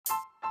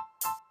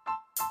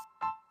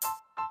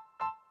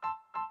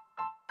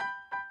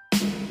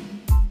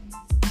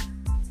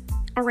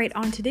All right,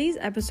 on today's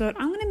episode,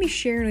 I'm going to be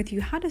sharing with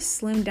you how to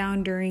slim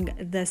down during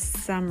the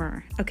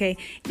summer. Okay,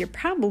 you're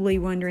probably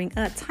wondering,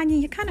 Tanya,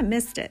 you kind of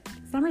missed it.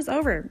 Summer's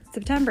over,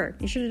 September.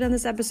 You should have done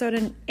this episode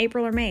in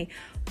April or May.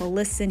 Well,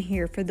 listen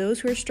here. For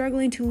those who are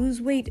struggling to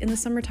lose weight in the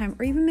summertime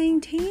or even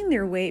maintain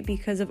their weight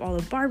because of all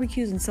the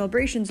barbecues and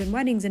celebrations and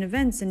weddings and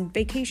events and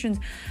vacations,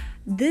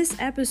 this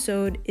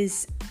episode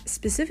is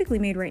specifically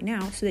made right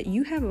now so that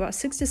you have about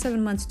 6 to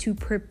 7 months to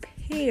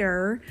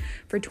prepare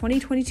for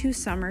 2022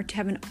 summer, to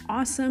have an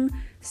awesome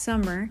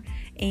summer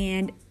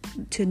and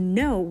to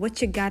know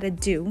what you gotta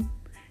do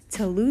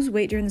to lose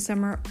weight during the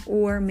summer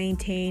or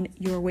maintain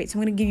your weight. So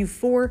I'm going to give you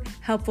 4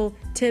 helpful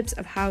tips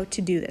of how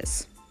to do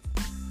this.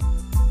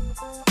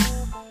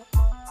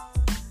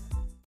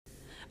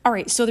 All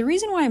right, so the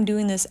reason why I'm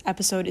doing this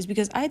episode is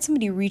because I had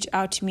somebody reach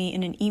out to me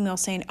in an email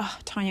saying,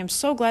 Tanya, I'm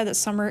so glad that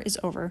summer is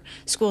over.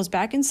 School is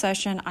back in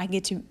session. I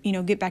get to,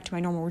 get back to my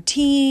normal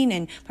routine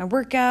and my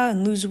workout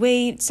and lose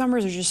weight.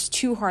 Summers are just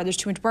too hard. There's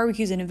too much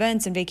barbecues and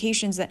events and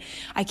vacations that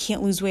I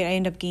can't lose weight. I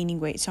end up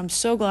gaining weight. So I'm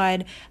so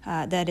glad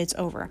that it's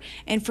over.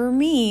 And for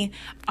me,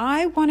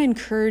 I want to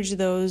encourage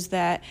those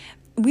that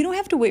we don't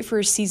have to wait for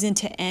a season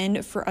to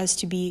end for us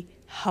to be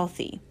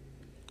healthy.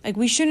 Like,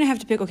 we shouldn't have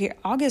to pick, okay,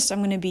 August I'm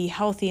going to be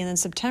healthy, and then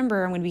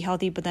September I'm going to be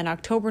healthy, but then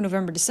October,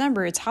 November,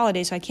 December, it's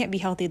holiday, so I can't be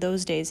healthy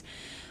those days.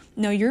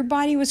 No, your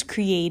body was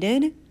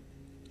created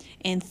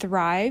and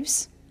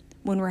thrives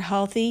when we're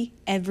healthy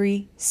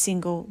every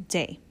single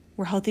day.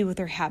 We're healthy with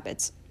our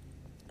habits.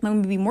 I'm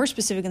going to be more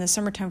specific in the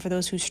summertime for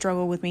those who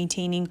struggle with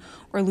maintaining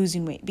or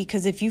losing weight.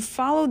 Because if you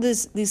follow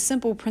these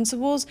simple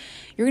principles,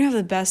 you're going to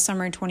have the best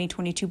summer in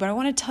 2022. But I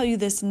want to tell you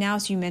this now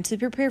so you mentally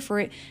prepare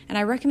for it. And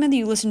I recommend that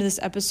you listen to this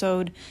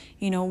episode,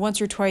 once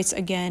or twice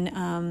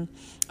again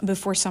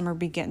before summer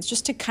begins,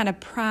 just to kind of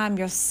prime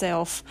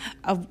yourself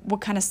of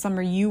what kind of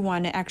summer you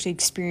want to actually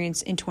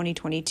experience in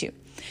 2022.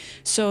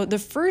 So the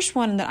first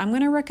one that I'm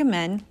going to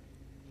recommend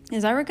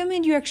is I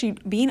recommend you actually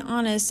being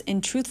honest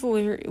and truthful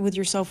with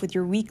yourself with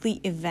your weekly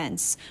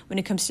events when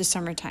it comes to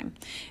summertime.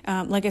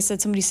 Like I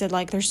said, somebody said,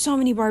 there's so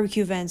many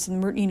barbecue events,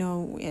 and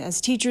we're, as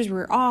teachers,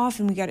 we're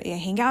off and we got to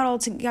hang out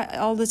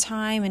all the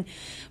time.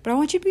 But I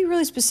want you to be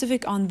really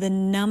specific on the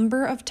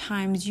number of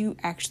times you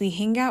actually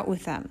hang out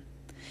with them.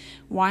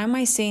 Why am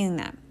I saying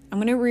that? I'm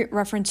going to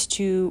reference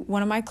to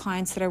one of my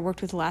clients that I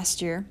worked with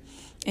last year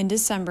in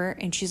December,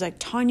 and she's like,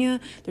 Tanya,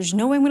 there's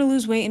no way I'm going to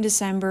lose weight in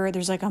December.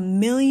 There's like a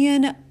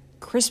million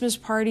Christmas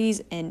parties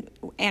and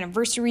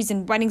anniversaries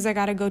and weddings I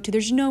got to go to.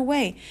 There's no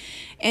way.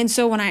 And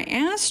so when I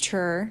asked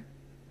her,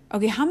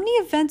 okay, how many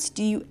events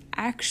do you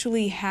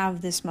actually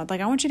have this month?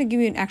 I want you to give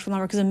me an actual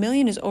number, because a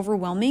million is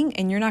overwhelming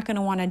and you're not going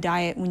to want to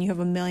diet when you have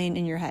a million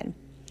in your head.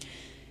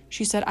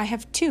 She said, I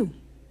have 2.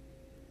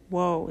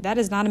 Whoa, that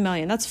is not a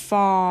million. That's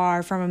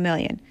far from a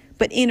million.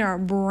 But in our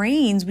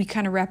brains, we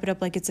kind of wrap it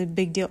up like it's a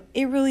big deal.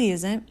 It really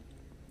isn't.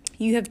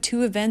 You have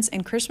 2 events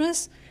and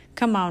Christmas?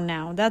 Come on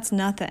now, that's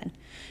nothing.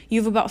 You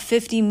have about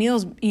 50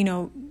 meals,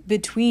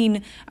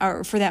 between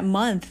or for that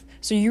month.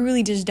 So you're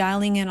really just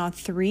dialing in on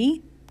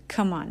 3?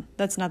 Come on,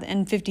 that's nothing.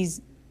 And 50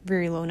 is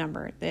very low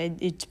number.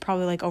 It's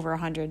probably over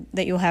 100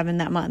 that you'll have in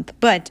that month.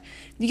 But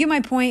you get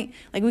my point?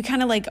 We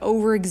kind of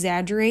over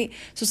exaggerate.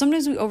 So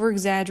sometimes we over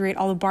exaggerate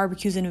all the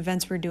barbecues and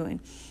events we're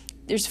doing.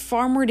 There's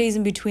far more days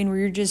in between where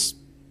you're just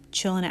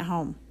chilling at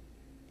home.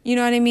 You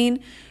know what I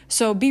mean?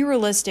 So be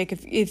realistic.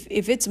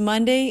 If it's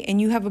Monday and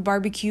you have a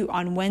barbecue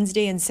on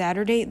Wednesday and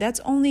Saturday, that's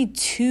only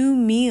 2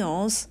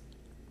 meals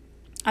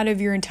out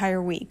of your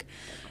entire week.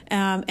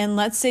 And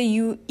let's say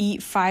you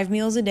eat 5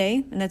 meals a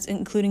day, and that's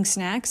including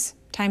snacks,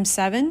 times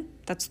 7,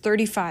 that's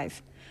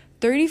 35.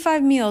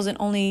 35 meals and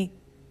only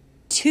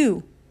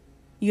 2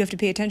 you have to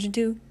pay attention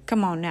to?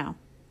 Come on now.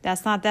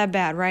 That's not that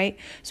bad, right?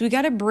 So we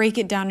got to break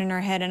it down in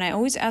our head. And I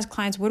always ask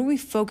clients, what are we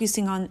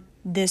focusing on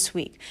this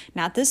week?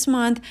 Not this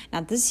month,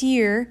 not this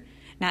year,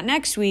 not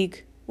next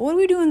week. What are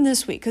we doing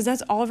this week? Because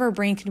that's all of our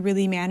brain can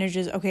really manage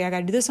is, okay, I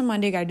got to do this on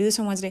Monday, got to do this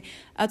on Wednesday.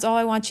 That's all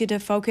I want you to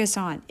focus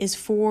on is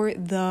for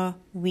the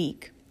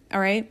week. All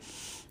right.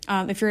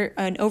 If you're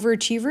an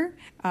overachiever,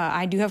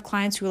 I do have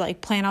clients who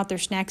plan out their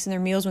snacks and their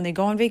meals when they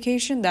go on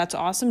vacation. That's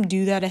awesome.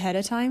 Do that ahead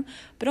of time.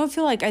 But don't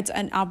feel like it's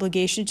an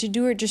obligation to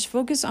do it. Just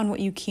focus on what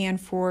you can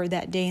for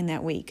that day and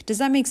that week. Does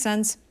that make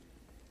sense?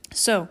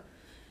 So,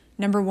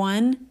 number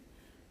 1,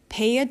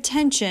 pay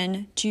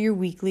attention to your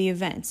weekly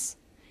events.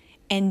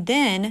 And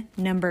then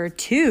number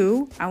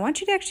 2, I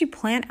want you to actually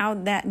plan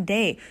out that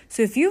day.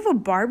 So if you have a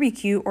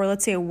barbecue or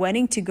let's say a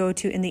wedding to go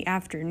to in the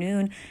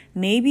afternoon,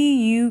 maybe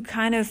you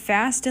kind of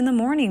fast in the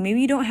morning. Maybe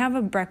you don't have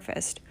a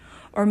breakfast,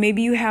 or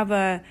maybe you have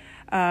a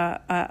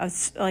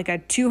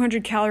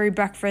 200 calorie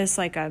breakfast,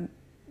 like a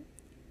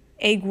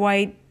egg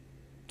white,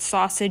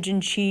 sausage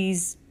and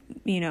cheese,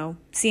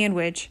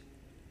 sandwich.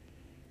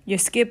 You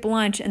skip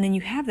lunch and then you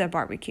have that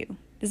barbecue.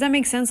 Does that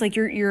make sense?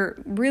 You're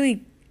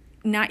really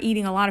not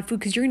eating a lot of food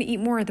because you're going to eat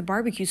more at the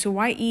barbecue. So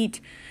why eat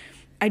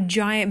a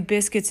giant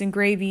biscuits and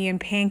gravy and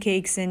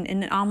pancakes and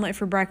an omelet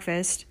for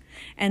breakfast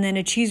and then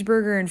a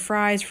cheeseburger and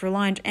fries for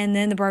lunch and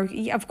then the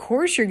barbecue? Of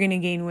course you're going to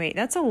gain weight.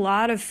 That's a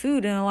lot of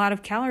food and a lot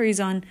of calories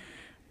on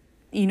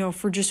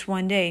for just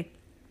one day.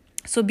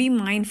 So be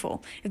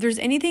mindful. If there's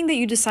anything that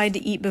you decide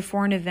to eat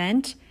before an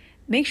event,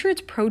 make sure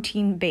it's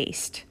protein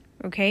based,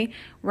 okay?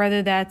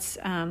 Whether that's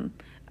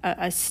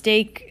a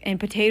steak and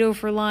potato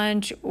for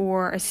lunch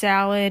or a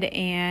salad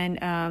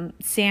and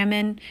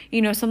salmon,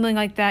 something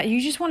like that.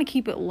 You just want to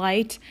keep it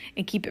light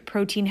and keep it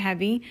protein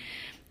heavy.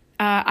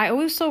 I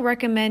also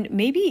recommend,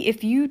 maybe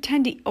if you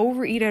tend to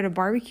overeat at a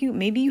barbecue,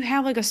 maybe you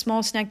have like a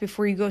small snack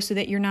before you go so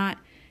that you're not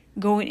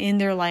going in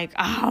there like,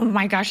 oh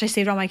my gosh, I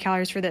saved all my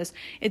calories for this.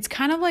 It's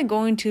kind of like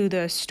going to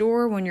the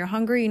store when you're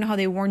hungry. You know how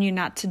they warn you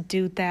not to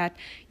do that?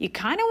 You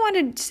kind of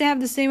want to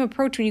have the same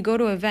approach when you go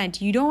to an event.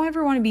 You don't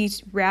ever want to be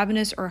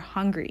ravenous or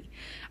hungry.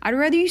 I'd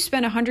rather you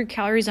spend 100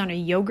 calories on a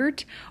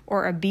yogurt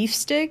or a beef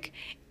stick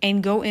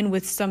and go in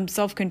with some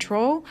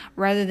self-control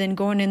rather than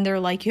going in there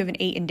like you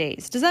haven't eaten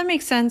days. Does that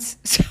make sense?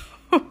 So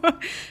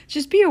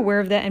just be aware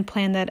of that and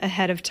plan that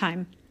ahead of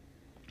time.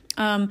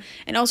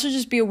 And also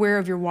just be aware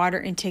of your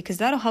water intake, because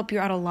that'll help you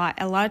out a lot.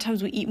 A lot of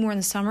times we eat more in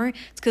the summer. It's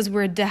because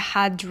we're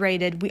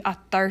dehydrated. We are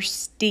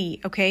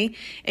thirsty, okay?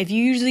 If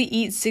you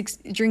usually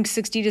drink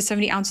 60 to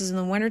 70 ounces in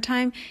the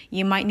wintertime,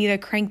 you might need to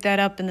crank that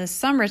up in the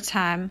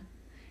summertime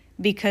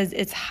because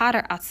it's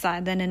hotter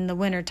outside than in the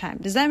wintertime.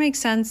 Does that make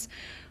sense?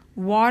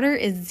 Water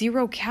is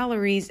 0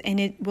 calories and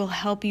it will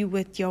help you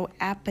with your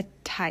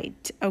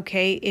appetite,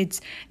 okay?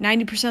 It's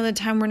 90% of the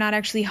time we're not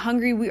actually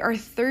hungry, we are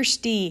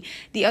thirsty.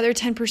 The other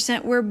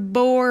 10% we're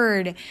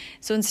bored.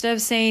 So instead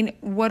of saying,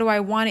 what do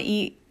I want to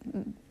eat?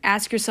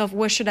 Ask yourself,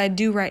 what should I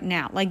do right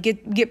now? Like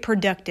get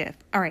productive.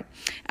 All right,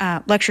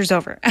 lecture's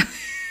over.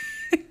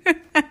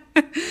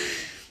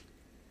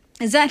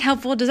 Is that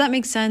helpful? Does that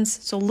make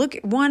sense? So look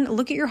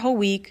at your whole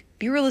week.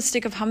 Be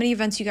realistic of how many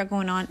events you got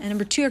going on. And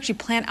number 2, actually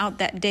plan out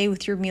that day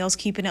with your meals,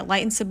 keeping it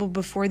light and simple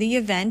before the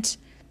event,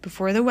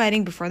 before the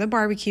wedding, before the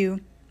barbecue.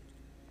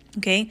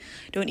 Okay?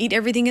 Don't eat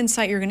everything in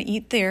sight you're going to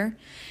eat there,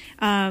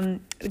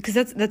 because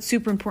that's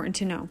super important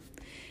to know.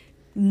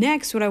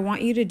 Next, what I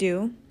want you to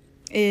do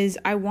is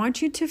I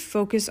want you to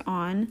focus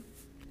on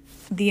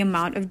the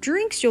amount of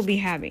drinks you'll be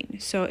having.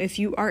 So if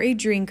you are a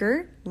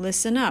drinker,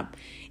 listen up.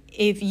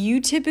 If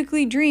you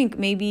typically drink,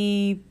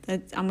 maybe,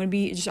 I'm going to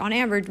be just on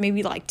average,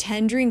 maybe like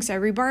 10 drinks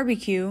every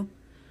barbecue,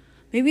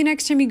 maybe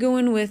next time you go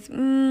in with,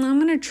 I'm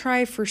going to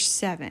try for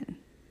 7.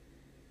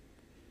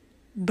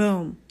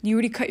 Boom. You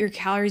already cut your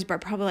calories by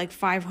probably like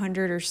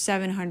 500 or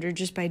 700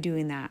 just by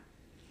doing that.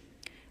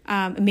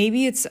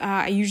 Maybe it's,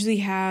 I usually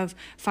have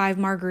 5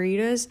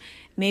 margaritas.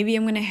 Maybe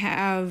I'm going to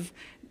have,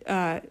 2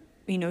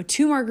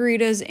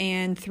 margaritas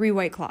and 3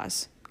 White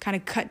Claws. Kind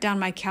of cut down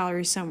my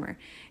calories somewhere.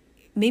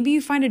 Maybe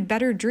you find a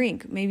better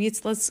drink. Maybe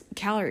it's less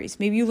calories.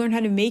 Maybe you learn how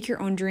to make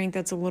your own drink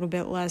that's a little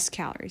bit less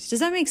calories.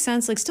 Does that make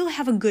sense? Like, still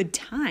have a good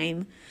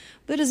time,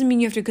 but that doesn't mean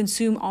you have to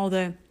consume all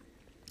the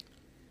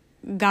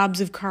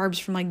gobs of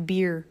carbs from like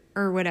beer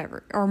or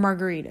whatever, or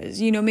margaritas.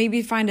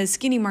 Maybe find a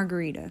skinny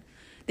margarita.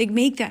 They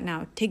make that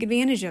now. Take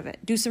advantage of it.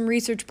 Do some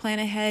research, plan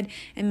ahead,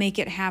 and make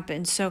it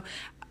happen. So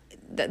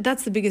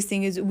that's the biggest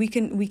thing is we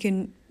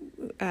can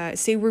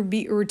say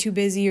we're too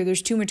busy, or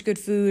there's too much good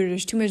food, or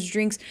there's too much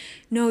drinks.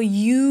 No,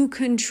 you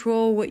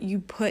control what you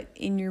put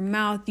in your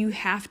mouth. You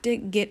have to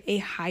get a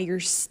higher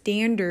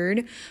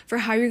standard for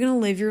how you're going to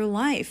live your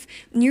life.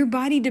 And your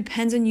body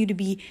depends on you to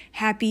be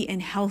happy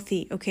and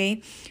healthy,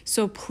 okay?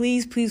 So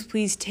please, please,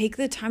 please take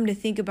the time to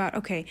think about,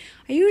 okay,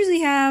 I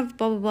usually have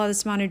blah, blah, blah,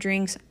 this amount of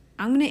drinks.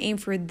 I'm going to aim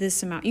for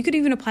this amount. You could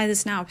even apply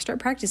this now. Start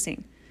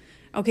practicing.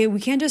 Okay, we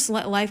can't just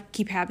let life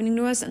keep happening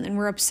to us and then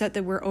we're upset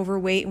that we're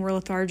overweight and we're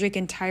lethargic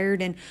and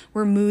tired and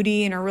we're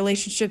moody and our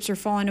relationships are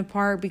falling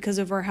apart because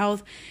of our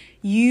health.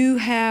 You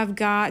have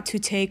got to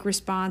take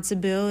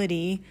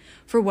responsibility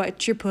for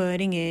what you're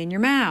putting in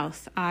your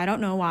mouth. I don't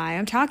know why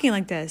I'm talking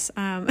like this.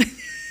 I'm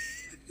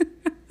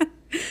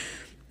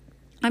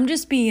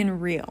just being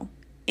real.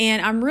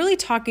 And I'm really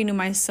talking to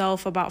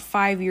myself about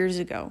 5 years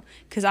ago,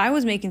 because I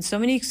was making so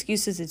many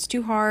excuses. It's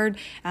too hard.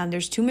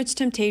 There's too much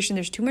temptation.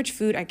 There's too much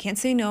food. I can't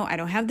say no. I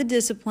don't have the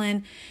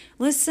discipline.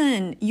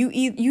 Listen,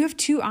 you have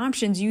 2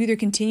 options. You either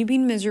continue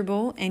being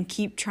miserable and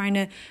keep trying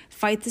to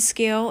fight the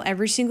scale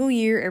every single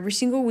year, every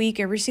single week,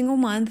 every single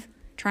month,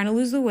 trying to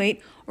lose the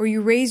weight, or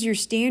you raise your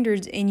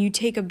standards and you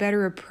take a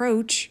better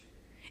approach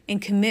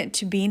and commit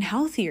to being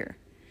healthier.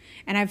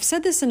 And I've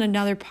said this in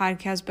another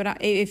podcast, but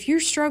if you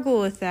struggle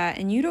with that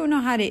and you don't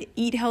know how to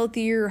eat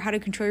healthier or how to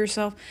control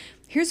yourself,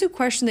 here's a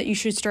question that you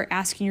should start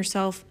asking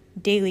yourself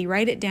daily.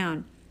 Write it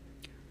down.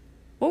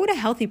 What would a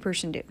healthy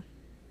person do?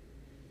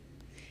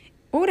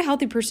 What would a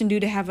healthy person do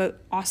to have an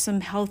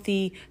awesome,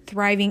 healthy,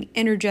 thriving,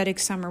 energetic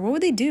summer? What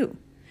would they do?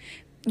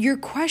 Your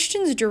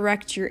questions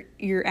direct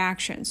your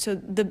actions. So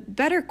the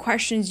better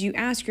questions you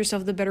ask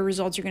yourself, the better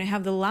results you're going to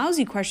have. The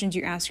lousy questions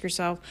you ask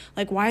yourself,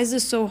 like, why is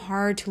this so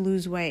hard to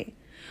lose weight?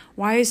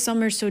 Why is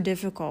summer so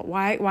difficult?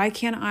 Why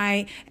can't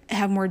I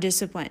have more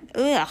discipline?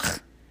 Ugh.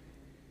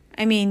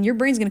 I mean, your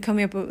brain's going to come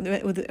up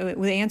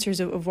with answers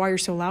of why you're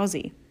so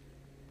lousy.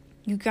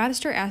 You got to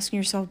start asking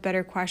yourself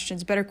better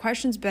questions,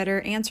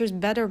 better answers,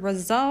 better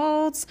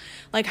results.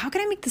 Like, how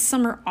can I make the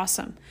summer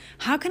awesome?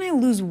 How can I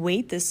lose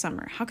weight this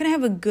summer? How can I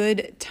have a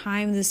good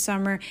time this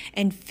summer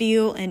and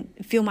feel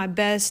my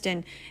best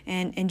and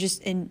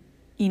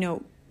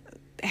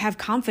have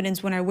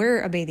confidence when I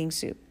wear a bathing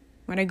suit,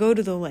 when I go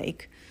to the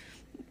lake?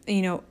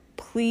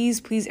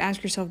 Please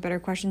ask yourself better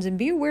questions and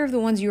be aware of the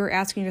ones you are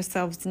asking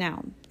yourselves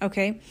now.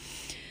 Okay.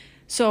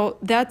 So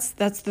that's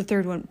the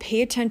third one.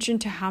 Pay attention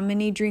to how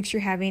many drinks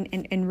you're having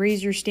and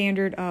raise your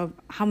standard of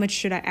how much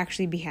should I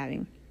actually be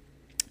having.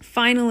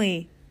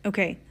 Finally,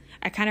 okay,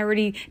 I kind of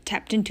already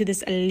tapped into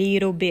this a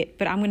little bit,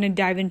 but I'm going to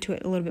dive into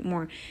it a little bit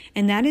more.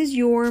 And that is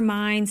your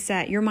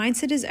mindset. Your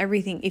mindset is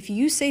everything. If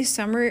you say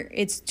summer,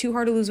 it's too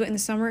hard to lose weight in the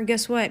summer,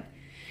 guess what?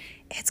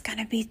 It's going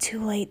to be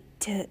too late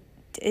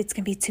it's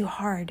going to be too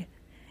hard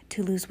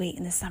to lose weight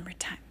in the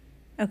summertime.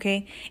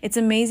 Okay, it's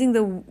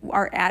amazing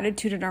our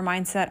attitude and our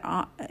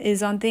mindset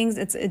is on things.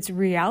 It's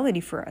reality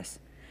for us.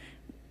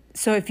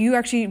 So if you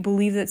actually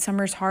believe that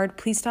summer is hard,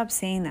 please stop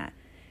saying that.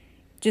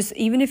 Just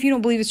even if you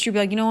don't believe it's true, be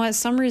like, you know what?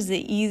 Summer is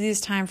the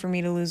easiest time for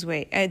me to lose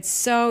weight. It's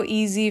so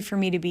easy for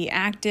me to be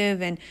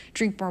active and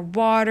drink more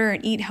water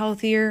and eat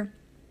healthier.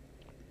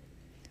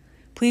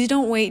 Please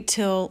don't wait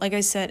till, like I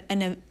said,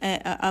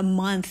 a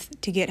month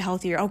to get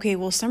healthier. Okay,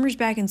 well, summer's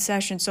back in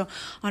session. So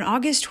on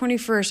August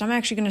 21st, I'm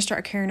actually going to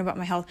start caring about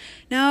my health.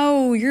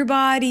 No, your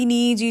body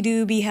needs you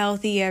to be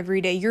healthy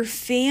every day. Your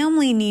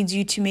family needs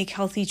you to make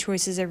healthy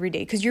choices every day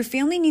because your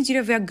family needs you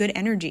to have good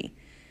energy.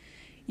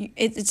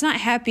 It's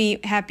not happy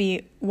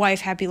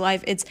wife, happy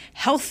life. It's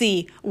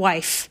healthy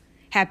wife,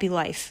 happy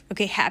life.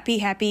 Okay,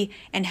 happy,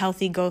 and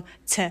healthy go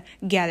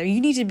together.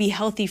 You need to be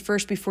healthy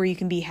first before you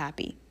can be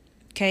happy.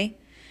 Okay?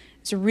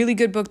 It's a really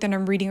good book that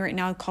I'm reading right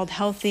now called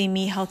Healthy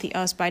Me, Healthy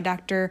Us by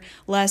Dr.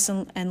 Les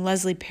and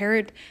Leslie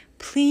Parrott.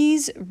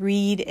 Please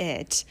read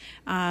it.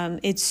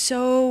 It's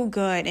so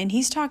good. And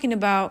he's talking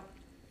about,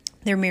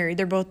 they're married.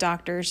 They're both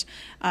doctors.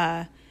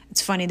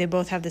 It's funny. They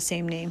both have the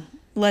same name.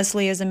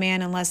 Leslie as a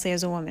man and Leslie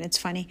as a woman. It's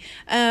funny.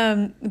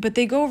 But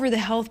they go over the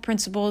health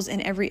principles in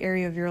every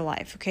area of your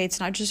life. Okay. It's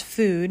not just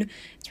food.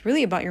 It's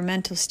really about your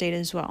mental state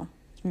as well.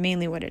 It's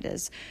mainly what it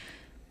is.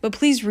 But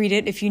please read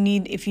it if you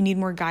need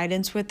more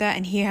guidance with that.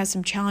 And he has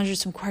some challenges,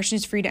 some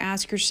questions for you to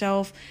ask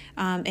yourself.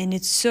 And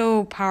it's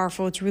so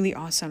powerful. It's really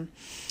awesome.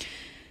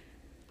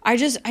 I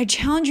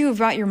challenge you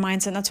about your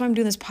mindset. And that's why I'm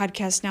doing this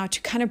podcast now,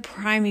 to kind of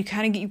prime you,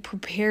 kind of get you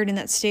prepared in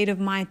that state of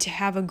mind to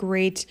have a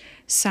great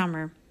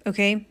summer.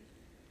 Okay.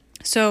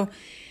 So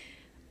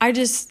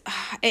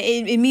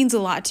it means a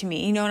lot to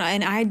me,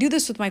 and I do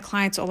this with my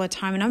clients all the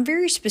time, and I'm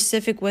very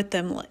specific with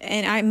them,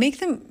 and I make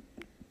them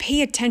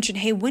pay attention.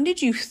 Hey, when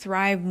did you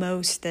thrive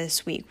most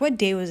this week? What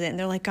day was it? And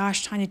they're like,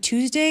 gosh, Tanya,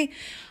 Tuesday,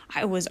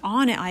 I was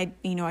on it.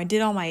 I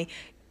did all my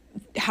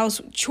house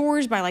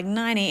chores by like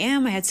 9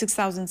 a.m. I had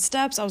 6,000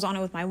 steps. I was on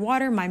it with my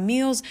water, my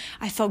meals.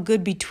 I felt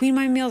good between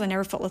my meals. I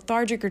never felt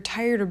lethargic or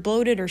tired or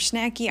bloated or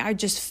snacky. I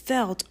just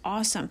felt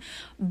awesome.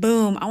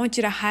 Boom. I want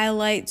you to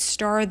highlight,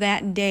 star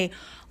that day.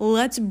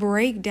 Let's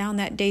break down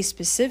that day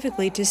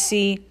specifically to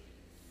see,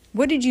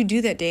 what did you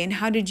do that day and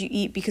how did you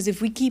eat? Because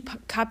if we keep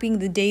copying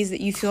the days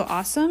that you feel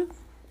awesome,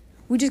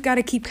 we just got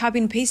to keep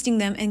copying and pasting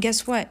them. And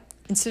guess what?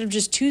 Instead of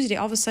just Tuesday,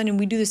 all of a sudden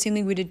we do the same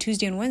thing we did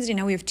Tuesday and Wednesday.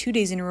 Now we have 2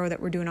 days in a row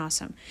that we're doing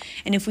awesome.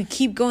 And if we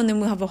keep going, then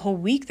we'll have a whole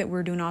week that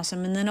we're doing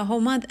awesome, and then a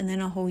whole month, and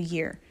then a whole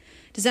year.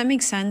 Does that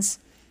make sense?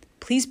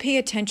 Please pay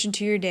attention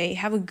to your day.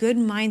 Have a good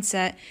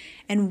mindset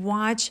and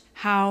watch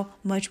how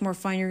much more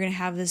fun you're going to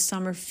have this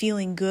summer,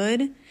 feeling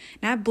good,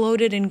 not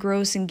bloated and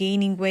gross and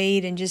gaining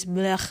weight and just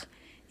blech,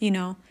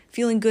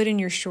 feeling good in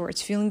your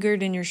shorts, feeling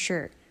good in your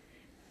shirt,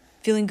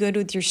 feeling good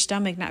with your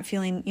stomach, not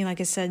feeling, like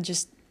I said,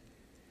 just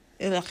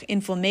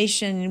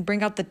inflammation and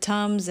bring out the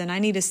Tums and I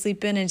need to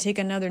sleep in and take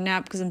another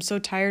nap because I'm so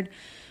tired.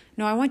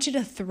 No, I want you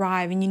to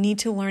thrive, and you need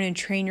to learn and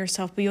train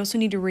yourself, but you also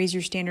need to raise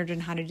your standard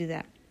on how to do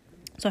that.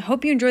 So I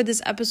hope you enjoyed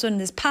this episode and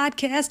this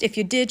podcast. If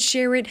you did,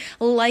 share it,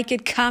 like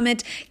it,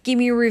 comment, give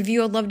me a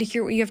review. I'd love to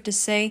hear what you have to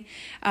say.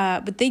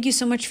 But thank you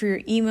so much for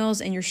your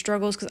emails and your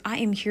struggles, because I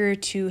am here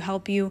to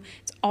help you.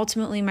 It's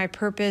ultimately my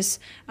purpose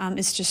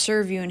is to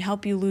serve you and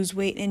help you lose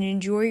weight and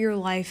enjoy your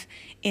life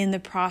in the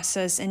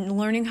process and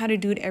learning how to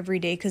do it every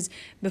day. Because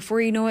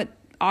before you know it,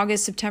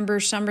 August, September,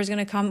 summer is going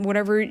to come,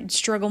 whatever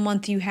struggle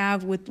month you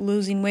have with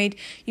losing weight,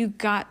 you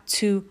got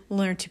to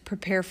learn to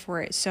prepare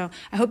for it. So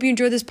I hope you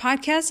enjoyed this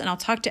podcast, and I'll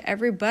talk to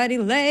everybody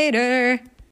later.